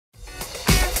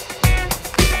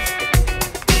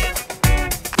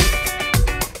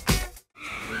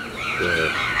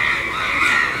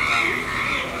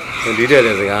ဒီတဲ့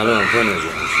တဲ့စကားလုံးဖွင့်နေကြ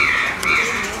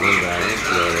ဟုတ်ပါတယ်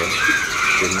ပြောတယ်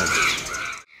ဒီမှာ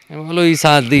ဘာလို့ဤ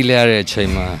စားသိလဲရတဲ့အချိ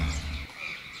န်မှာ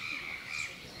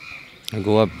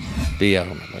ကိုကပေးရအော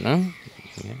င်ပါနော်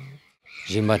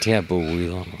ရင်မထဲကပို့ဝေး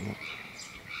သွားမှာ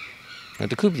ပေါ့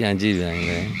တခုပြန်ကြည့်ပြန်ရ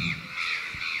င်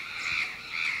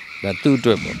ဒါသူ့အ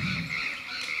တွက်ပေါ့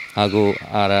အာကို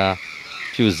အာရာ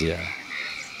ဖြူစရာ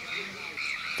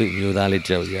သူ့မျိုးသားလေး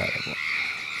ကြောက်ရတယ်ပေါ့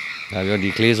ဒါပြောဒီ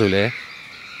ကလေးဆိုလဲ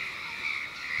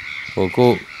ဟို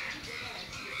ကို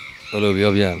ဘယ်လို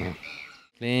ပြောပြမလဲ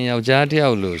လင်းယောက်ျားတယော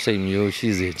က်လို့စိတ်မျိုးရှိ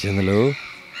စေခြင်းသလို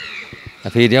အ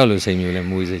ဖေတယောက်လို့စိတ်မျိုးလည်း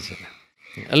မွေးစေခြင်း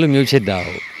အဲ့လိုမျိုးဖြစ်တာ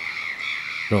ဟုတ်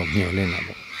တော့မျှော်လင့်တာ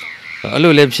ပေါ့အဲ့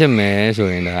လိုလည်းဖြစ်မယ်ဆို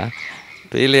ရင်ဒါ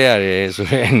ပေးလဲရတယ်ဆို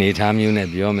တဲ့အနေအထားမျိုးနဲ့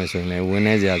ပြောမယ်ဆိုရင်လည်းဝင်း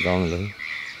နေစရာကောင်းတယ်လို့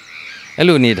အဲ့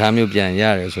လိုအနေအထားမျိုးပြန်ရ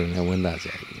တယ်ဆိုရင်လည်းဝင်းသားစ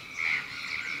ရာကြီး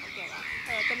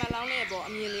တမလောင်းလေးပေါ့အ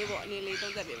မြင်လေးပေါ့အနေလေး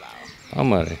သုံးသက်ပြပါဦးဟုတ်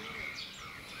ပါတယ်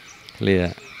ကလေးက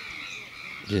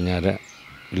ပညာတတ်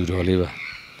လူတော်လေးပါ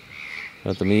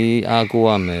အဲ့သမီးအားကိုးရ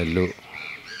မယ်လို့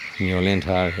မျှော်လင့်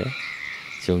ထားတယ်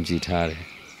ယုံကြည်ထားတယ်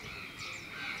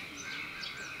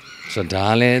ဆိုတော့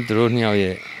ဒါလည်းသူတို့နှစ်ယောက်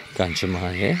ရဲ့ကံကြမ္မာ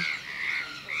ရဲ့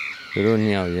သူတို့နှ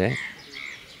စ်ယောက်ရဲ့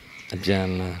အပြန်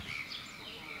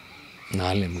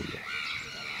နားလည်မှုရဲ့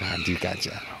ဒါအဓိကကြ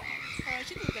တော့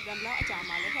ရှိသူကတမလောက်အကြ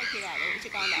မှာလက်ထပ်ခဲ့ရတော့ချ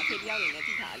စ်ကောင်းတာအဖေတယောက်နေနဲ့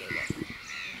သိထားလေပေါ့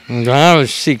ဒါကတော့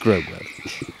secret ပဲ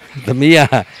သမီးက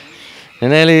န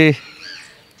ည်းနည်းလေး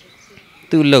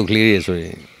သူ့လုပ်ကလေးတွေဆိုရ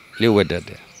င်လျှို့ဝှက်တတ်တ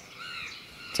ယ်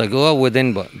စကောက within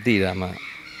ပေါ့တည်တာမှ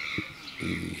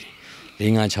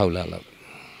5-6 လလောက်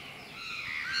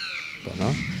ပေါ့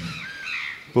နော်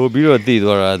ပို့ပြီးတော့တည်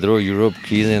သွားတာသူတို့ Europe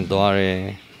ခီးစဉ်သွားတယ်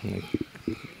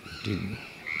ဒီ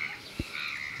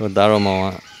ဟိုဒါတော့မှ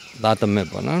သာသမက်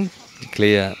ပေါ့နော်ဒီက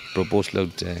လေးက propose လု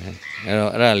ပ်တယ်အဲ့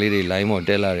တော့အဲ့ဒါလေးတွေ line ပေါ်တ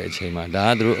က်လာတဲ့အချိန်မှာဒါ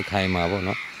ကသူတို့အခိုင်မှာပေါ့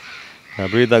နော်ဒါ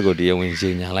ပရိသတ်ကိုတရားဝင်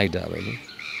ကြီးညာလိုက်တာပဲလေ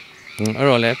အဲ့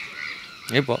တော့လဲ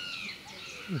ဟေးပေါ့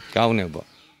ကောင်းတယ်ပေါ့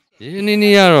ဒီ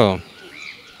နေ့ကတော့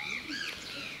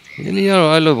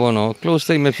အဲ့လိုပေါ့နော် close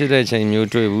state မဖြစ်တဲ့အချိန်မျိုး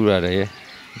တွေ့ဘူးရတယ်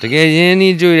တကယ်ရင်း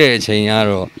နှီးတွေ့တဲ့အချိန်က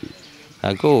တော့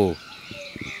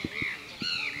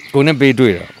ကိုနဲ့ပေး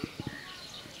တွေ့တော့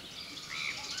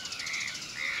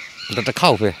တစ်ခေါ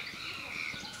က်ပဲ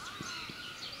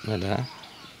ဟုတ်လား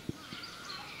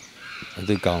အဲ့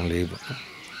ဒီကောင်းလေးပေါ့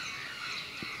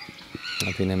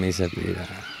အဖေနဲ့မိတ်ဆက်ပေးတာ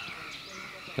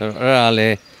အဲ့ဒါလေ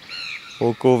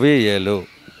ဟိုကိုဗစ်ရဲ့လို့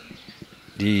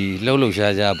ဒီလှုပ်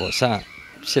ရှားကြပေါ့စ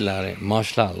ဖြစ်လာတဲ့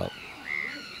march လောက်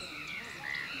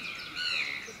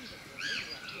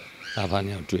အဖာ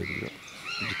ညောင်တွေ့ပြီးတော့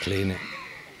ဒီကလေးနဲ့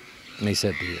မိတ်ဆ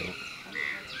က်ပြီးတော့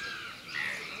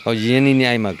ဟောရင်းနှီးနေ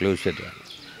အိမ်မှာ close ဖြစ်တယ်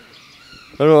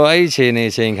အဲ့တော့အဲ့ဒီအ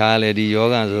ချိန်ခါလေဒီယော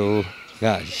ဂဆိုက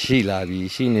ရှိလာပြီး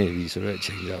ရှိနေပြီဆိုတော့အ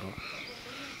ချိန်ကြောက်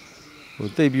ဟို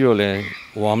တိတ်ပြီးတော့လဲ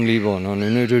warmly ပေါ့နော်နွေ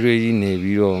နွေထွေးထွေးကြီးနေ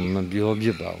ပြီးတော့မပြောဖြ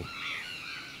စ်ပါဘူး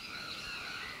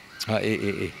ဟာ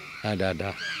အေးဒါ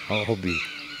ဟုတ်ပြီ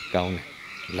ကောင်းတယ်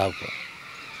လောက်ပေါ့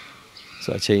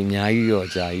ဆိုအချိန်အများကြီးတော့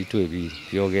ကြာကြီးတွေ့ပြီး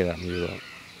ပြောခဲ့တာမျိုးတော့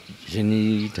ရင်း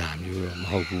နှီးတာမျိုးတော့မ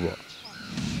ဟုတ်ဘူးပေါ့ဒါ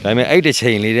ပေမဲ့အဲ့တစ်ချိ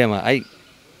န်လေးထဲမှာအဲ့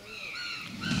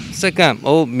စက္ကန့်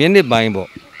မိနစ်ပိုင်းပေါ့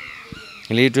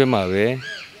ကလေးတွင်းမှာပဲ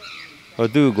ဟို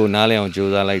သူ့ကိုနားလဲအောင်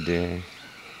ကြိုးစားလိုက်တယ်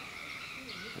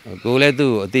ကိုလည်း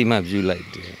သူ့ကိုအတိမတ်ပြုလိုက်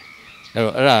တယ်အဲ့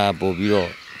တော့အဲ့ဒါပို့ပြီးတော့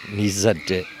နီးစပ်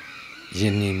တဲ့ရ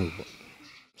င်းနှီးမှုပေါ့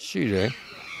ရှိတယ်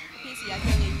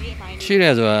ဆို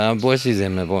တာပွဲစီစ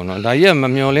ဉ်မယ်ပေါ့နော်ဒါကြီးကမ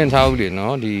မျောလင့်ထားဘူးလေ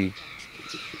နော်ဒီ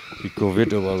ကိုဗစ်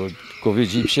တော့ဘာလို့ကိုဗစ်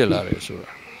ကြီးဖြစ်လာတယ်ဆို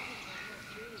တာ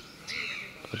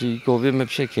ဒီကိုဗစ်မ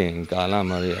ဖြစ်ခင်ကာလ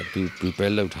မှာလည်းသူ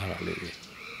prepare လုပ်ထားတာလေး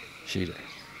ရှိတယ်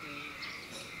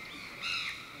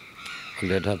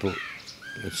လက်ထပ်ဖို့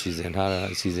စီစဉ်ထားတာ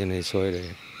အစီအစဉ်တွေဆွဲတယ်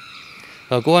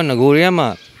ကိုကငကိုရဲမှာ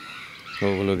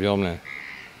ဟိုဘယ်လိုပြောမလဲ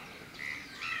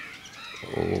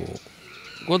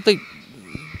ကိုတိတ်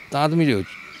သားသမီးတွေ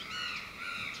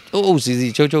ကိုအုပ်စီ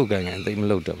ချုပ်ကန်တိတ်မ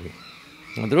လုပ်တော့ဘူး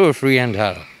သူတို့ free hand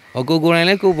ထားတာကိုယ်တိုင်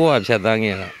လည်းကိုဘွားဖြတ်သန်း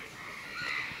ခဲ့တာ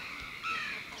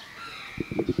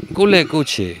ကိုလက်ကို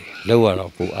ချေလောက်ရ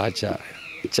တော့ပူအားကြတယ်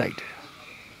ကြိုက်တယ်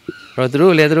အဲ့တော့သူ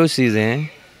တို့လည်းသူတို့စီစဉ်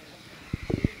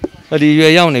ဒီရွ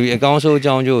ယ်ရောက်နေပြီအကောင်းဆုံးအ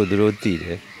ကြောင်းကျိုးကိုသူတို့သိတ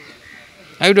ယ်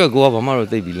အဲ့တော့ကိုကဘာမှတော့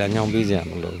သိပြီလမ်းကြောင်းပေးစရာ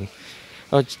မလိုဘူး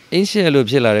အင်းရှယ်လို့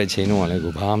ဖြစ်လာတဲ့အချိန်တုန်းကလည်း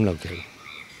ကိုဘာမှမလုပ်ခဲ့ဘူး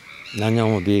လမ်းကြော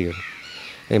င်းမပေး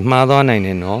ဘူးမှားသွားနိုင်တ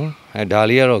ယ်နော်ဒါ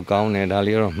လေးကတော့ကောင်းတယ်ဒါ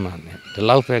လေးကတော့မှန်တယ်ဒီ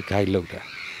လောက်ပဲ guide လုပ်တာ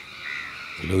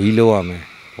လူကြီးလုပ်ရမယ်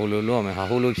ဟိုလိုလုပ်ရမယ်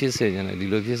ဟိုလိုဖြစ်စေချင်တယ်ဒီ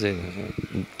လိုဖြစ်စေချင်တယ်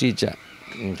တိကျ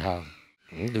ထား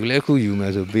သူလည်းအခုယူမ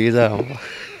ယ်ဆိုပေးစားအောင်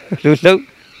လူလုပ်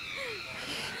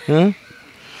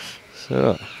ဆို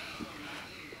တော့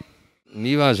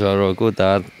မိဘဆိုတော့ကို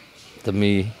သားသ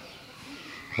မီး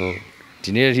ဟုတ်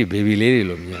ဒီနေ့အထိ baby လေးတွေ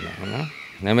လို့မြင်လာနော်ဒါ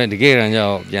ပေမဲ့တကယ်တမ်းကျ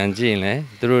တော့ပြန်ကြည့်ရင်လည်း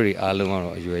သူတို့တွေအားလုံးက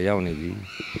တော့အရွယ်ရောက်နေပြီ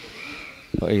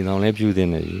ဟိုအိမ်ဆောင်လည်းပြူတင်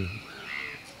နေပြီ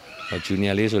ဟို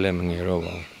junior လေးဆိုလည်းမငယ်တော့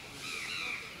ပါ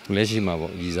ဘူးလက်ရှိမှာ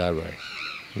ပေါ့ရည်စားရတယ်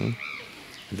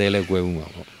အသေးလည်းကွဲမှုမှာ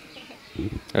ပေါ့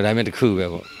ဒါပေမဲ့တစ်ခုပဲ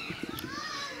ပေါ့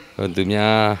ဟိုသူ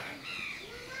များ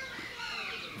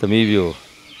သမီးပြို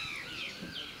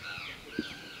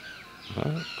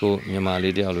ကိုမြန်မာ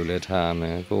လေးတယောက်လိုလဲထားရမ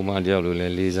ယ်ကိုမတယောက်လိုလဲ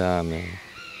လေးစားရမယ်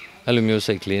အဲ့လိုမျိုး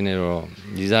စိတ်ကလေးနဲ့တော့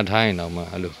ညီစားထားရင်တော့မှ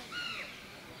အဲ့လို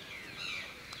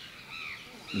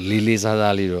လေးစား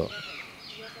စားလေးတော့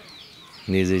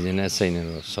နေစေခြင်းနဲ့စိတ်နဲ့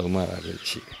တော့ဆုံးမတာပဲ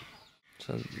ရှိတယ်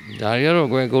ဒါတွေကတော့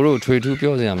ကိုတို့ထွေထူး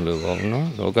ပြောစရာမလိုပါဘူးနော်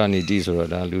လောကနေတီးဆိုတော့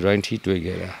ဒါလူတိုင်းထိတွေ့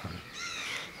ခဲ့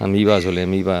တာမိဘဆိုလဲ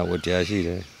မိဘဝတရားရှိတ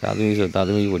ယ်သာသမီဆိုသာသ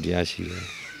မီဝတရားရှိတယ်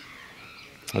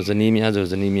ဇနီးများဆို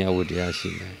ဇနီးများဝတရားရှိ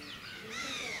တယ်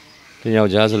လင်ယော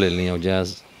က်ျားဆိုလဲလင်ယောက်ျား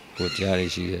ဝတရားတွေ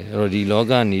ရှိတယ်အဲ့တော့ဒီလော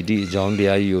ကနေတီအကြောင်းတ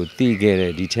ရားကြီးကိုသိခဲ့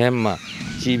တဲ့ဒီထဲမှာ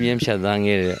ကြီးပြင်းဖြတ်သန်း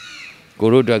ခဲ့တဲ့ကို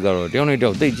တို့အတွက်ကတော့တယောက်နဲ့တ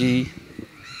ယောက်သိကြီး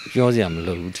ပြောစရာမ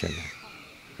လိုဘူးထင်တယ်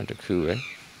အဲ့တခုပဲ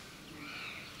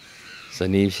ဇ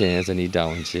နီးဖြစ်ရင်ဇနီးတာ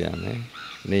ဝန်ချရမယ်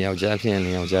လင်ယောက်ျားဖြစ်ရင်လ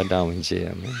င်ယောက်ျားတာဝန်ချရ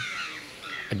မယ်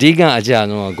အဓိကအကြ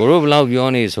ဆုံးကကိုတို့ဘလောက်ပြော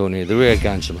နေဆိုနေသူတို့ရဲ့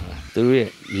ကံချမှာသူတို့ရဲ့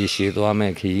ရေရှည်သွား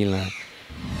မဲ့ခရီးလမ်း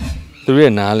သူတို့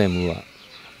ရဲ့နားလည်မှုက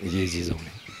အရေးကြီးဆုံး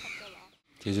လေ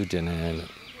ကျေးဇူးတင်တယ်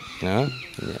လို့နော်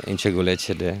အင်ချစ်ကိုလည်းချ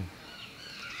စ်တယ်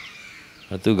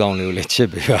သူကောင်းလေးကိုလည်းချစ်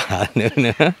ပေးပါ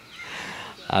နော်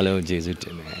အားလုံးကျေးဇူးတ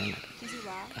င်တယ်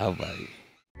ဟုတ်ပါပြီ